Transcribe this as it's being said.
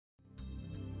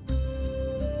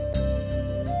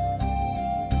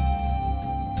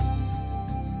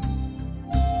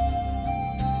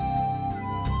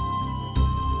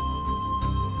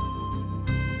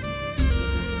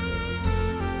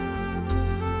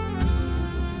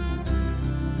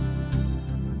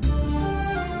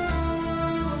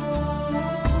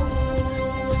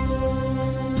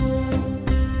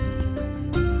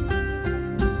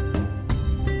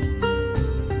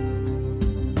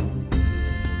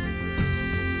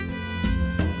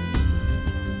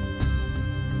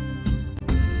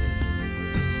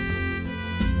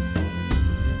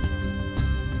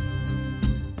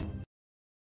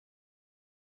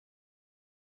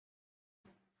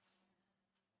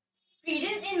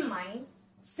Freedom in mind,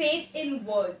 faith in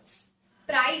words,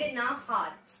 pride in our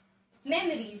hearts,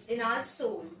 memories in our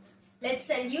souls. Let's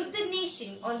salute the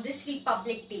nation on this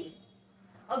Republic Day.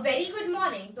 A very good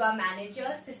morning to our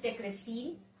manager, Sister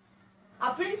Christine,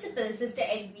 our principal, Sister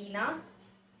Edwina,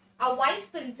 our vice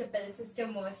principal, Sister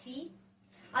Mercy,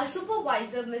 our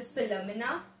supervisor, Miss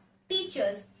Philomena,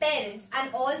 teachers, parents,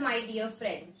 and all my dear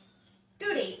friends.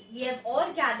 Today, we have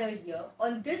all gathered here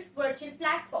on this virtual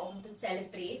platform to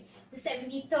celebrate the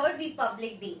 73rd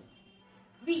Republic Day.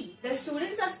 We, the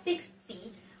students of 6th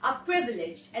C, are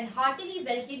privileged and heartily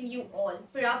welcome you all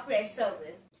for our press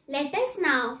service. Let us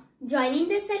now join in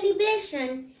the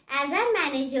celebration as our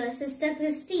manager, Sister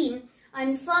Christine,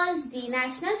 unfurls the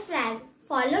national flag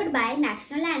followed by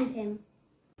national anthem.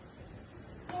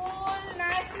 School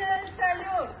national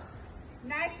salute.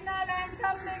 National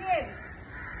anthem begins.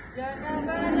 Jana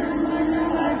Gana Mana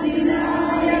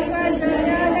Adinayaka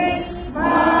Jaya He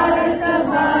Bharata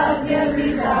Bhagya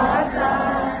Vidhata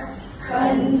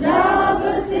Punjab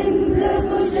Sindh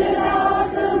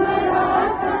Gujarat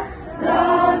Maratha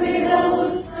Dravida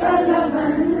Utkala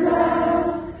Banga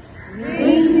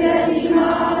Vindhya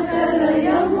Himachal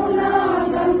Yamuna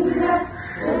Ganga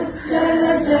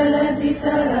Uchala Jaladi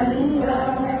Taranga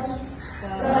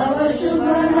Tava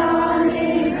Shubha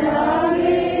Name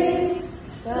Jage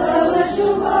Tava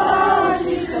Shubha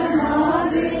Ashish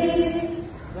Mage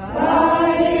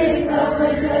Gaye Tava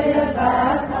Jaya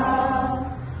Gatha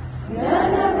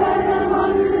Jana Gana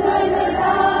Mangala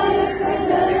Dayaka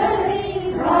Jaya He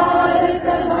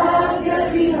Bharata Bhagya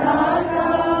Vidhata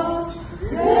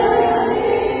Jaya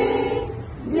He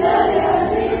Jaya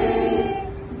He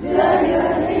Jaya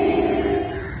He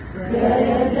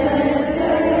Jaya Jaya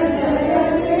Jaya Jaya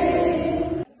He.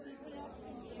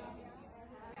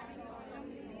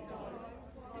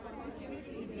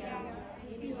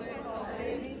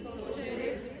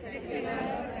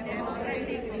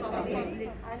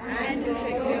 And to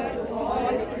secure to all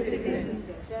its citizens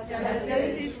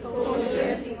justice,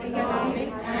 social, economic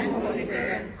and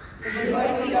political,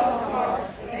 liberty of thought,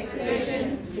 expression,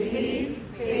 belief,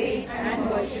 faith and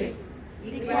worship,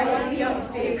 equality of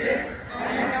status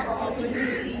and of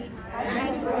opportunity,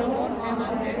 and to promote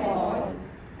among them all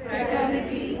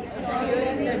fraternity,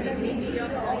 assuring the dignity of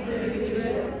the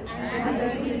individual and the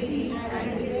unity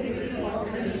and integrity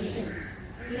of the nation.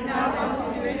 In our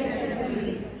Constituent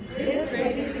Assembly, this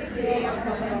 26th day of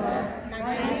November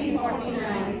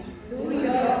 1949, do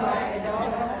hereby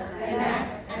adopt,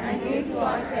 enact, and give to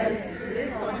ourselves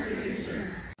this Constitution.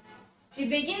 We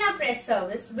begin our press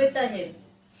service with a hymn.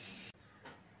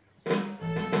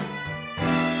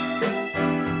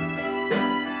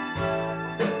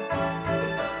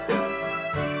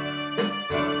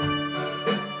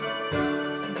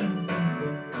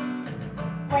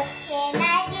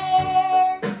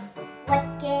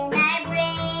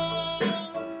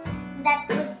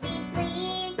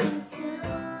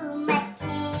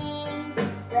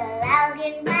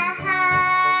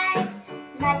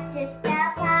 Just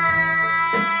a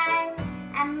part,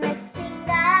 I'm lifting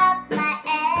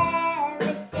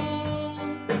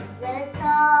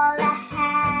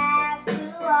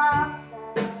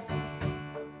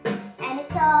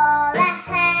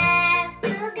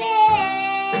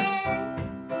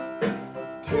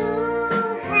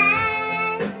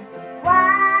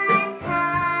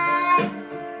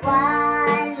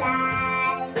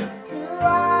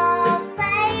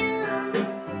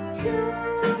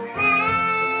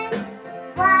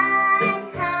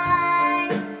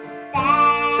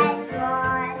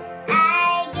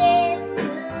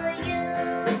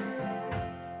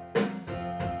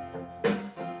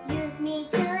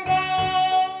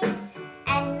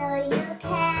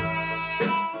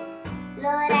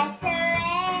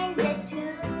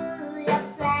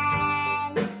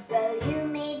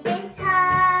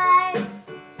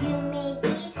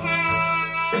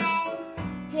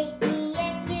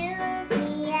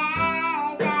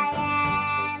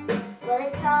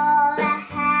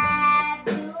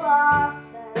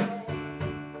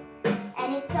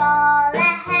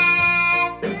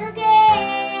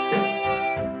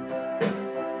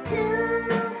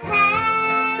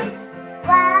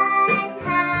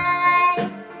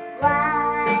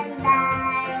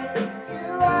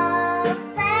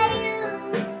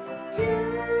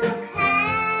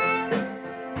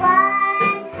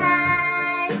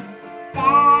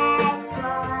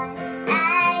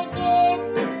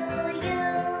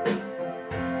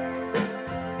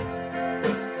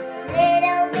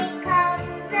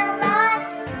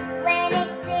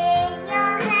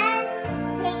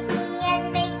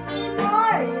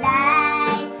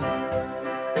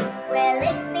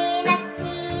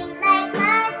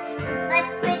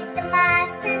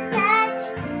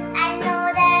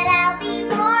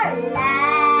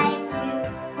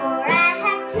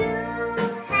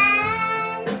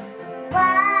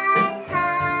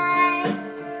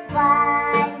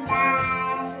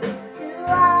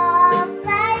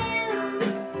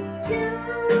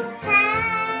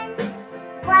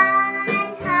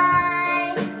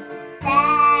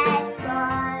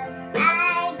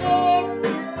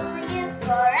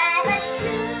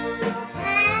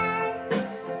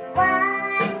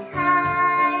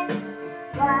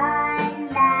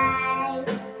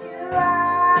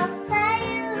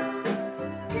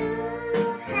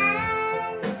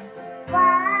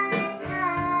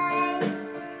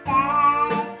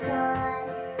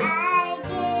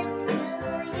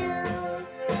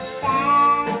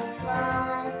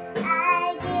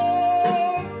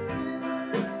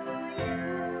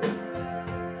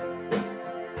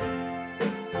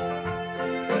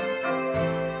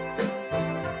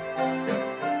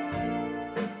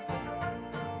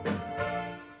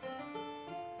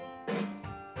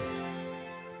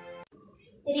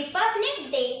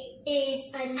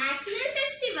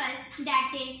festival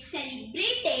that is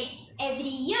celebrated every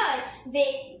year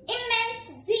with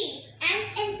immense zeal and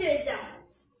enthusiasm.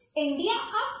 India,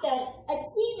 after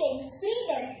achieving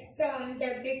freedom from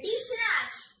the British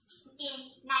Raj in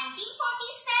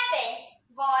 1947,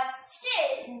 was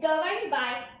still governed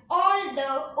by all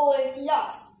the old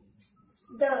laws.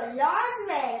 The laws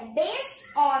were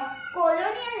based on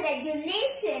colonial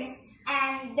regulations,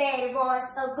 and there was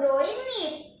a growing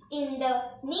need in the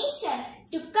nation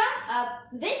to come up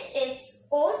with its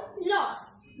own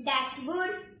laws that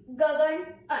would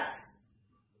govern us.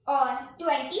 On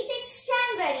 26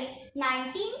 January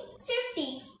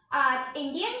 1950, our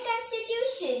Indian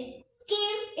Constitution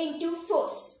came into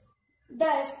force,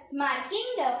 thus marking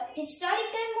the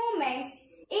historical moments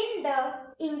in the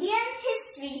Indian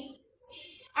history.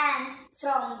 And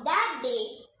from that day,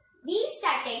 we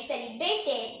started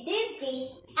celebrating this day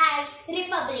as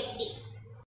Republic Day.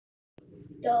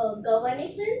 The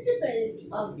governing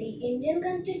principle of the Indian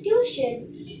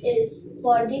Constitution is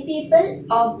for the people,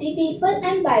 of the people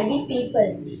and by the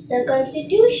people. The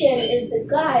Constitution is the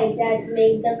guide that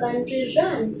makes the country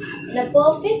run in a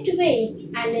perfect way,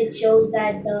 and it shows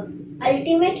that the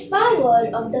ultimate power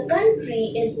of the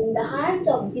country is in the hands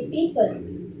of the people.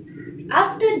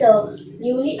 After the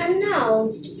newly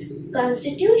announced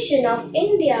Constitution of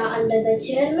India under the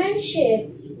chairmanship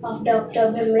of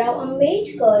Dr. Bhimrao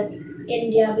Ambedkar,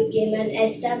 India became an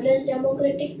established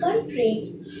democratic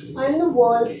country on the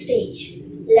world stage.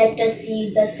 Let us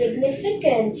see the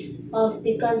significance of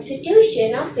the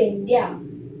Constitution of India.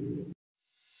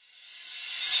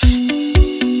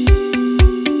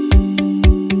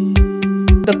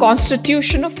 The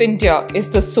Constitution of India is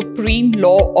the supreme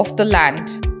law of the land,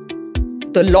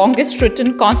 the longest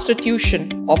written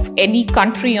constitution of any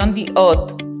country on the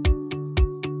earth.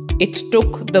 It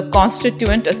took the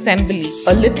Constituent Assembly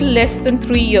a little less than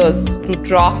 3 years to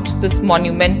draft this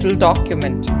monumental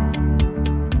document.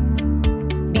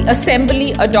 The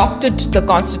Assembly adopted the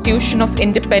Constitution of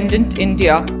Independent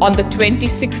India on the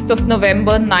 26th of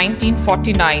November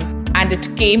 1949, and it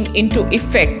came into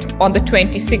effect on the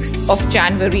 26th of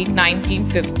January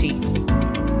 1950.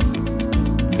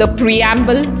 The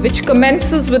preamble, which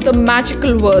commences with the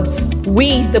magical words,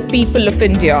 "We, the people of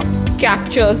India,"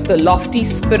 captures the lofty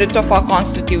spirit of our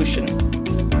Constitution.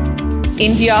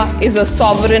 India is a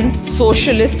sovereign,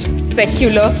 socialist,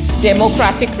 secular,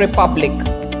 democratic republic,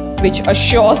 which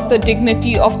assures the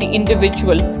dignity of the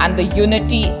individual and the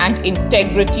unity and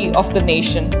integrity of the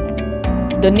nation.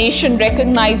 The nation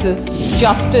recognizes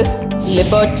justice,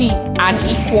 liberty, and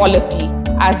equality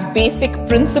as basic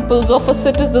principles of a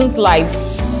citizen's lives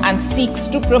and seeks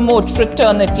to promote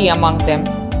fraternity among them.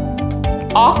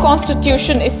 Our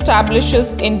Constitution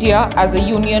establishes India as a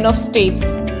union of states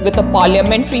with a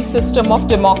parliamentary system of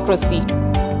democracy.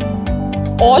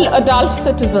 All adult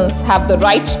citizens have the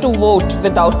right to vote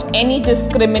without any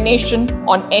discrimination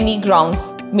on any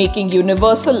grounds, making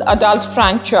universal adult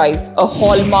franchise a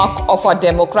hallmark of our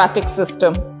democratic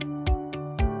system.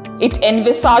 It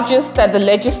envisages that the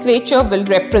legislature will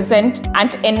represent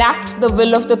and enact the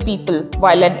will of the people,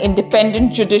 while an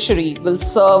independent judiciary will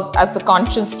serve as the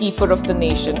conscience keeper of the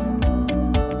nation.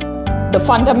 The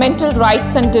fundamental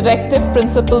rights and directive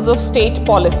principles of state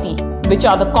policy, which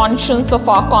are the conscience of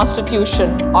our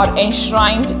Constitution, are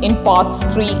enshrined in parts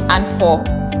 3 and 4.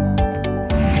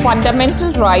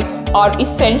 Fundamental rights are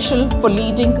essential for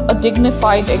leading a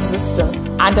dignified existence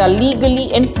and are legally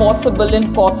enforceable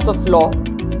in courts of law.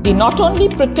 They not only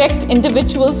protect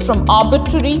individuals from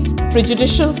arbitrary,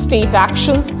 prejudicial state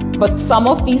actions, but some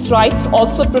of these rights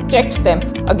also protect them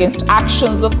against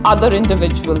actions of other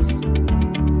individuals.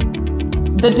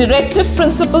 The directive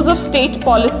principles of state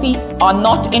policy are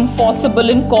not enforceable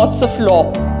in courts of law,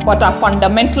 but are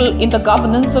fundamental in the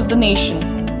governance of the nation.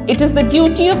 It is the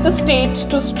duty of the state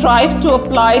to strive to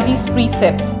apply these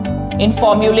precepts in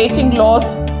formulating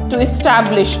laws, to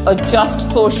establish a just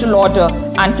social order,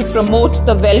 and to promote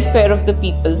the welfare of the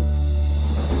people.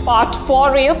 Part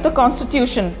 4A of the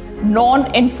Constitution,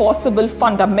 non-enforceable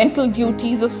fundamental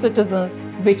duties of citizens,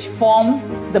 which form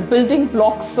the building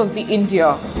blocks of the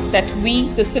India that we,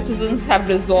 the citizens, have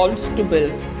resolved to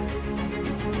build.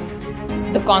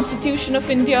 The Constitution of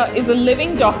India is a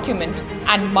living document,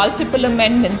 and multiple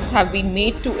amendments have been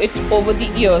made to it over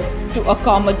the years to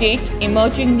accommodate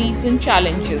emerging needs and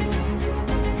challenges.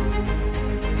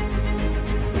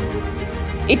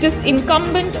 It is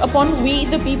incumbent upon we,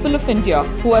 the people of India,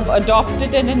 who have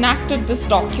adopted and enacted this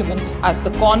document as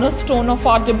the cornerstone of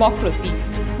our democracy,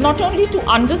 not only to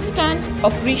understand,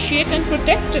 appreciate and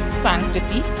protect its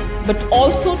sanctity, but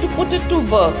also to put it to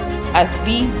work as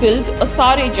we build a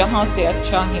Sare Jahan Se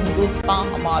Acha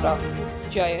Hindustan Hamara.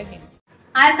 Jai Hind.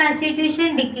 Our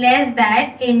constitution declares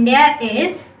that India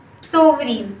is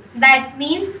sovereign, that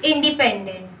means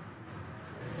independent.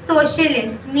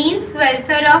 Socialist means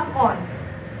welfare of all.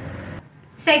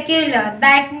 Secular,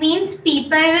 that means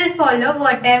people will follow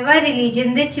whatever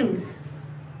religion they choose.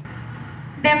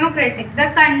 Democratic,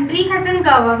 the country has a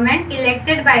government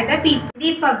elected by the people.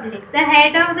 Republic, the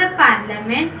head of the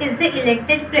parliament is the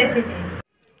elected president.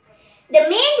 The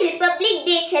main Republic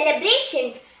Day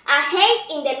celebrations are held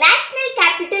in the national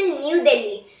capital New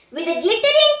Delhi with a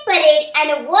glittering parade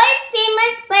and a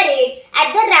world-famous parade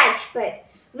at the Rajpath,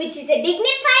 which is a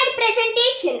dignified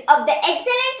presentation of the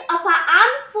excellence of our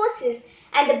armed forces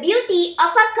and the beauty of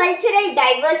our cultural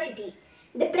diversity.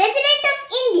 The President of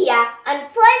India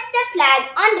unfurls the flag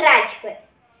on Rajpath.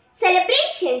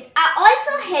 Celebrations are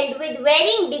also held with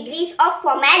varying degrees of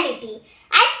formality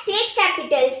as state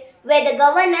capitals where the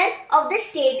governor of the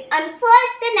state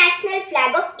unfurls the national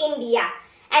flag of India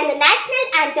and the national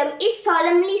anthem is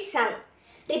solemnly sung.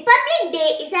 Republic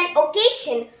Day is an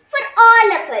occasion for all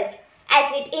of us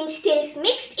as it instills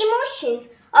mixed emotions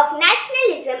of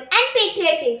nationalism and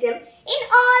patriotism in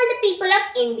all the people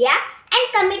of India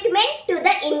and commitment to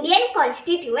the Indian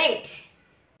constituents.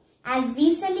 As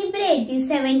we celebrate the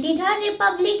 73rd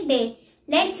Republic Day,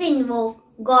 let's invoke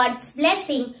God's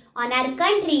blessing on our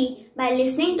country by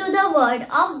listening to the word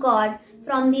of God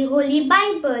from the Holy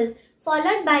Bible,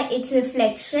 followed by its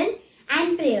reflection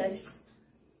and prayers.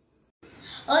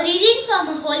 A reading from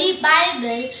the Holy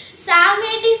Bible, Psalm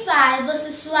 85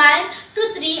 verses 1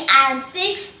 to 3 and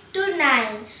 6 to 9.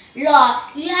 Lord,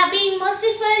 you have been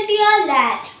merciful to your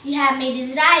land. You have made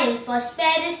Israel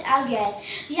prosperous again.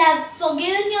 You have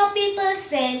forgiven your people's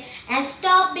sin and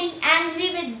stopped being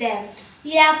angry with them.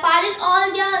 You have pardoned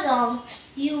all their wrongs.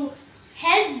 You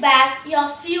held back your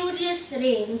furious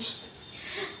rage.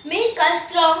 Make us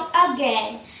strong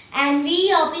again, and we,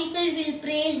 your people, will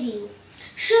praise you.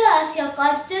 Show us your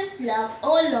constant love,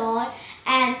 O Lord,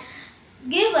 and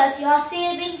give us your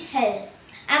saving help.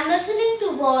 I'm listening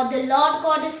to what the Lord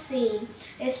God is saying,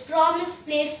 His promise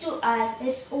placed to us,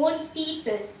 His own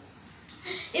people.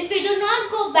 If we do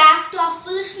not go back to our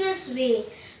foolishness way,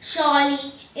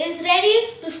 surely He is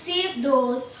ready to save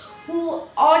those who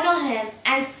honor Him,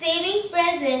 and saving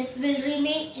presence will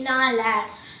remain in our land.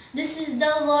 This is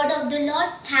the word of the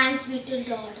Lord. Thanks be to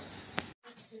God.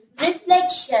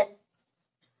 Reflection.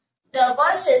 The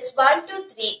verses 1 to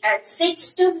 3 and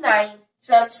 6 to 9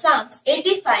 from Psalms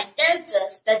 85 tells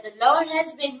us that the Lord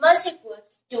has been merciful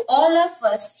to all of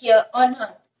us here on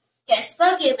earth. He has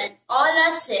forgiven all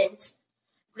our sins,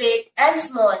 great and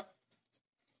small.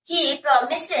 He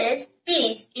promises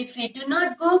peace if we do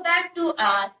not go back to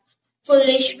our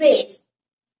foolish ways.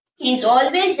 He is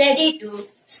always ready to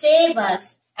save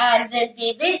us and will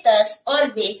be with us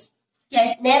always. He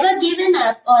has never given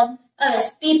up on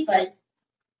us people.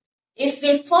 If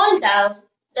we fall down,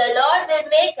 the Lord will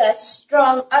make us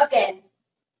strong again.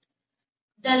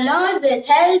 The Lord will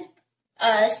help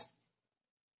us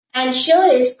and show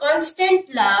His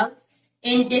constant love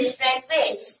in different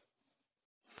ways.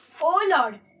 O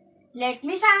Lord, let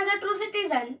me stand as a true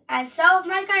citizen and serve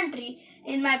my country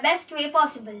in my best way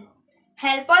possible.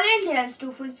 Help all Indians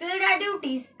to fulfill their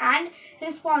duties and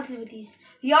responsibilities.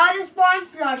 Your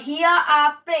response, Lord, hear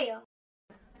our prayer.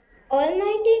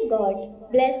 Almighty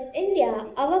God, bless India,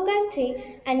 our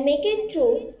country, and make it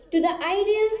true to the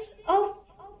ideals of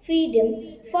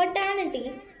freedom,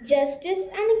 fraternity, justice,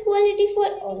 and equality for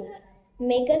all.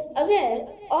 Make us aware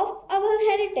of our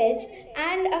heritage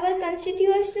and our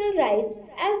constitutional rights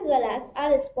as well as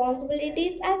our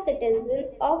responsibilities as citizens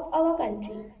of our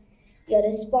country. Your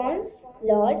response,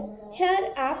 Lord,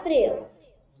 hear our prayer.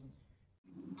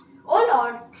 O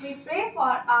Lord, we pray for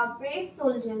our brave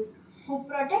soldiers who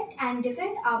protect and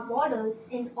defend our borders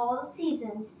in all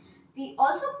seasons. We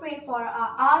also pray for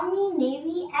our Army,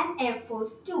 Navy and Air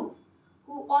Force too,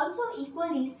 who also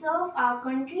equally serve our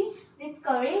country with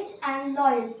courage and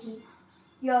loyalty.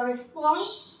 Your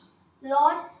response,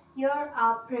 Lord, hear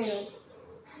our prayers.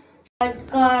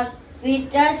 God, we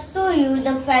trust to you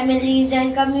the families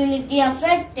and community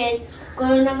affected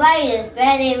coronavirus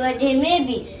wherever they may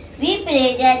be. We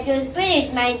pray that your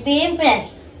spirit might be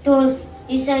impressed. Those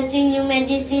researching new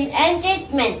medicine and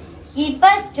treatment, keep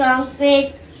us strong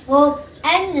faith, hope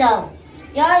and love.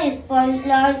 Your response,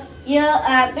 Lord, hear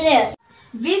our prayer.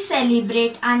 We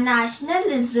celebrate our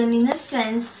nationalism in the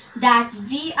sense that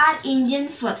we are Indian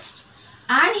first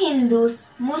and Hindus,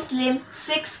 Muslim,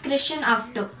 Sikhs, Christian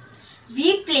after.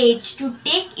 We pledge to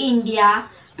take India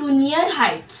to near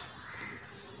heights.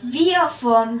 We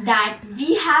affirm that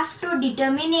we have to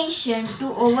determination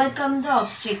to overcome the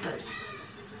obstacles.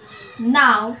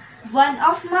 Now, one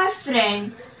of my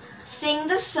friends sing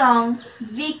the song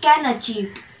We Can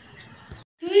Achieve.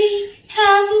 We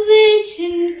have a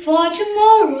vision for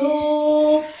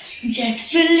tomorrow.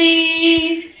 Just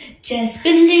believe, just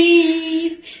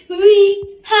believe.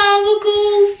 We have a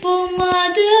goal for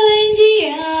Mother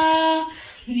India.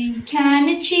 We can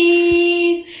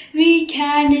achieve, we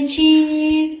can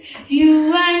achieve.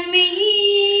 You and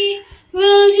me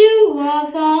will do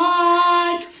our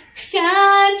part.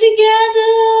 Stand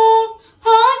together,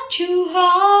 heart to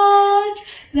heart.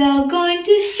 We're going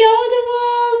to show the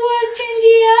world what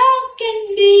India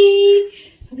can be.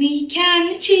 We can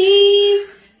achieve,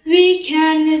 we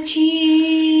can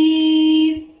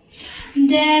achieve.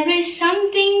 There is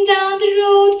something down the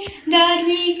road that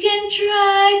we can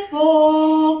try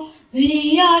for.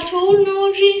 We are told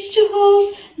no dreams to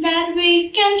hold that we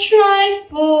can try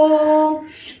for.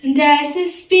 There's a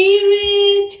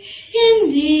spirit in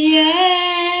the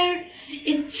air.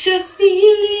 It's a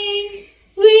feeling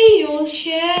we all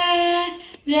share.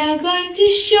 We are going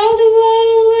to show the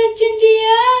world what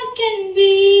India can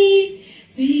be.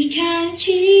 We can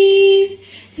achieve,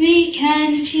 we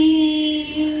can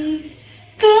achieve.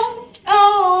 Count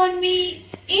on me,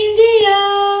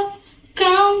 India.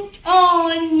 Count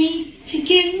on me to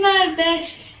give my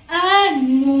best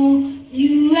and more.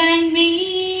 You and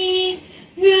me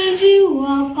will do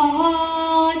our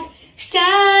part.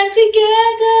 Stand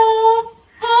together,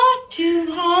 heart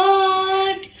to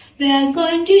heart. We're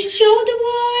going to show the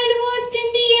world what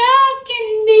India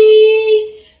can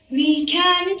be. We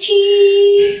can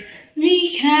achieve,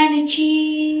 we can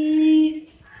achieve.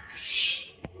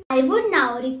 I would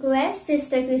now request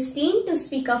Sister Christine to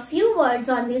speak a few words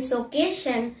on this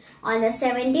occasion on the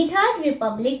 73rd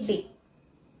Republic Day.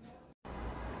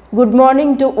 Good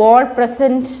morning to all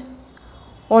present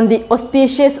on the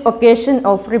auspicious occasion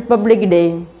of Republic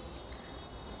Day.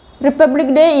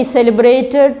 Republic Day is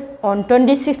celebrated on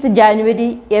 26th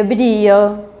January every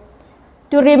year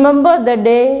to remember the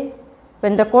day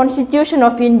when the Constitution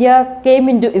of India came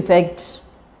into effect.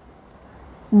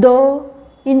 Though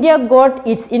India got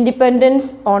its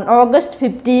independence on August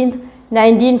 15,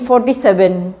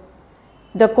 1947,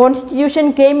 the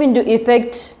Constitution came into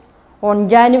effect on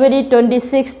January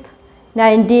 26,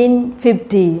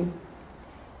 1950.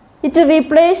 It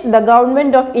replaced the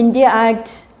Government of India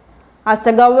Act as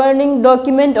the governing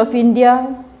document of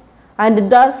India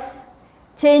and thus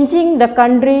changing the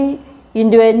country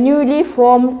into a newly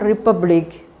formed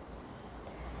republic.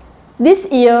 This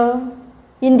year,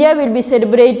 India will be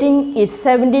celebrating its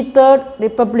 73rd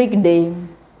Republic Day.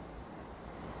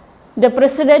 The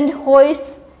President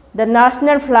hoists the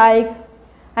national flag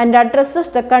and addresses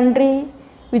the country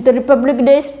with a Republic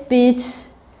Day speech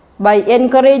by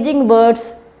encouraging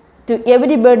words to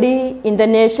everybody in the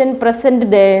nation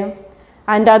present there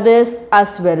and others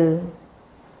as well.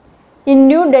 In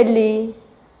New Delhi,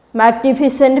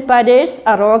 magnificent parades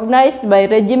are organized by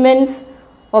regiments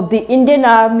of the Indian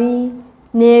Army,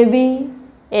 Navy,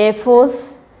 Air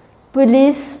Force,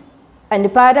 Police and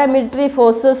paramilitary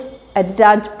forces at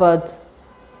Rajpath.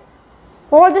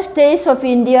 All the states of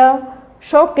India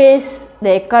showcase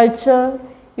their culture,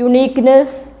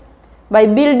 uniqueness by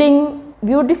building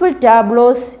beautiful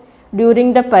tableaus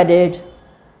during the parade.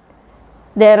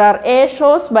 There are air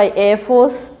shows by Air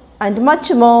Force and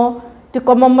much more to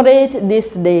commemorate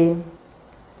this day.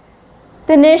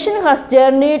 The nation has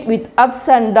journeyed with ups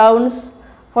and downs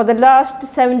for the last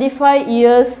 75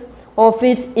 years of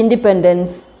its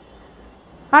independence.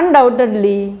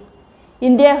 Undoubtedly,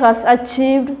 India has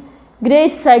achieved great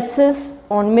success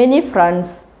on many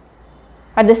fronts.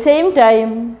 At the same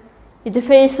time, it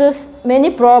faces many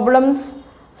problems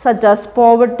such as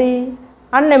poverty,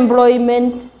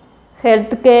 unemployment,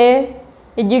 healthcare,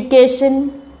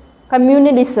 education,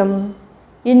 communalism,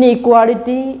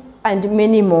 inequality, and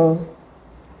many more.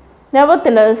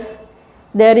 Nevertheless,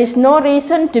 there is no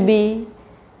reason to be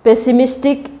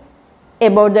pessimistic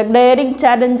about the glaring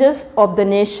challenges of the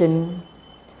nation.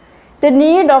 The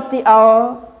need of the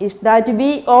hour is that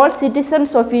we, all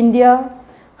citizens of India,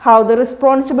 have the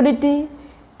responsibility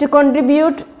to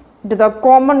contribute to the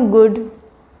common good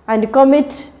and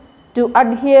commit to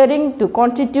adhering to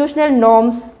constitutional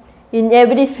norms in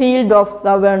every field of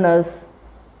governance.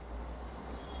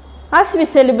 As we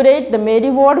celebrate the Mary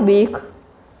Ward Week,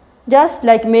 just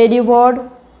like Mary Ward,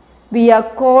 we are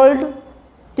called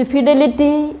to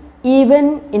fidelity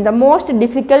even in the most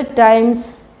difficult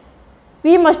times.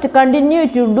 We must continue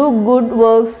to do good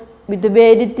works with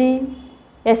verity,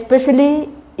 especially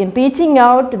in reaching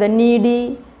out to the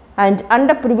needy and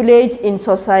underprivileged in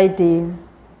society.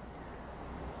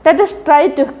 Let us try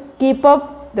to keep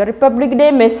up the Republic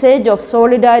Day message of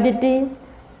solidarity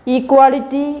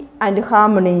equality and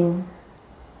harmony.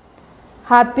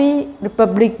 Happy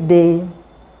Republic Day.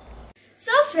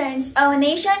 So friends, our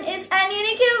nation is an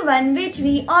unique one which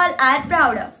we all are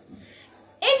proud of.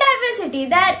 In diversity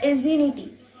there is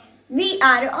unity. We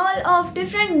are all of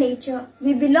different nature.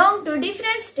 We belong to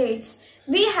different states.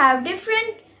 We have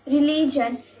different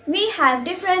religion. We have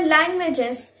different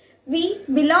languages. We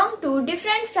belong to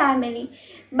different family.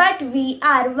 But we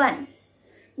are one.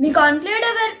 We conclude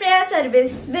our prayer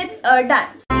service with a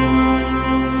dance.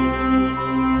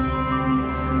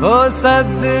 ओ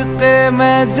सदके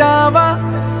मैं जावा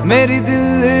मेरी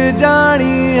दिल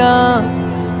जानिया,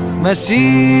 मैं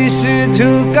शीश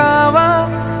झुकावा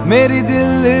मेरी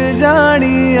दिल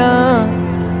जानिया,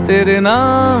 तेरे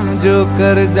नाम जो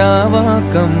कर जावा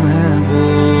कम है वो।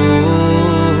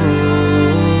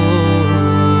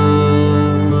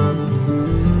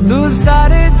 तू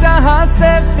सारे जहां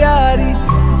से प्यारी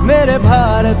मेरे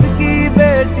भारत की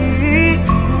बेटी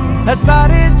है,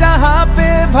 सारे जहां पे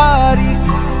भारी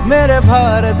मेरे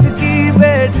भारत की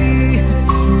बेटी,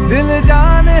 दिल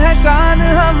जान है शान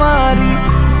हमारी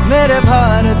मेरे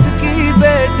भारत की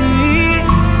बेटी,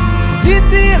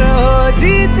 जीती रहो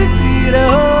जीतती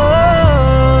रहो।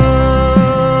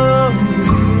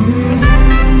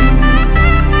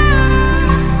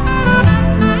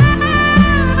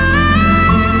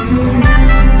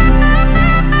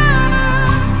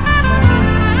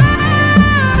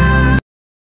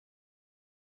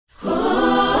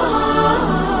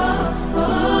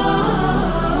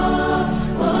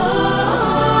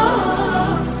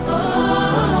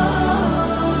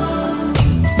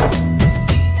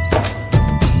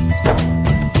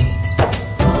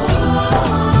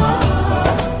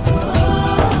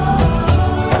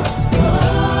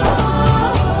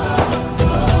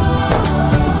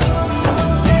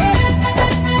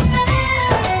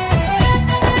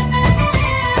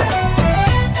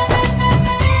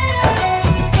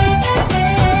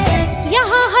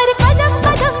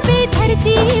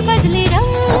 बदले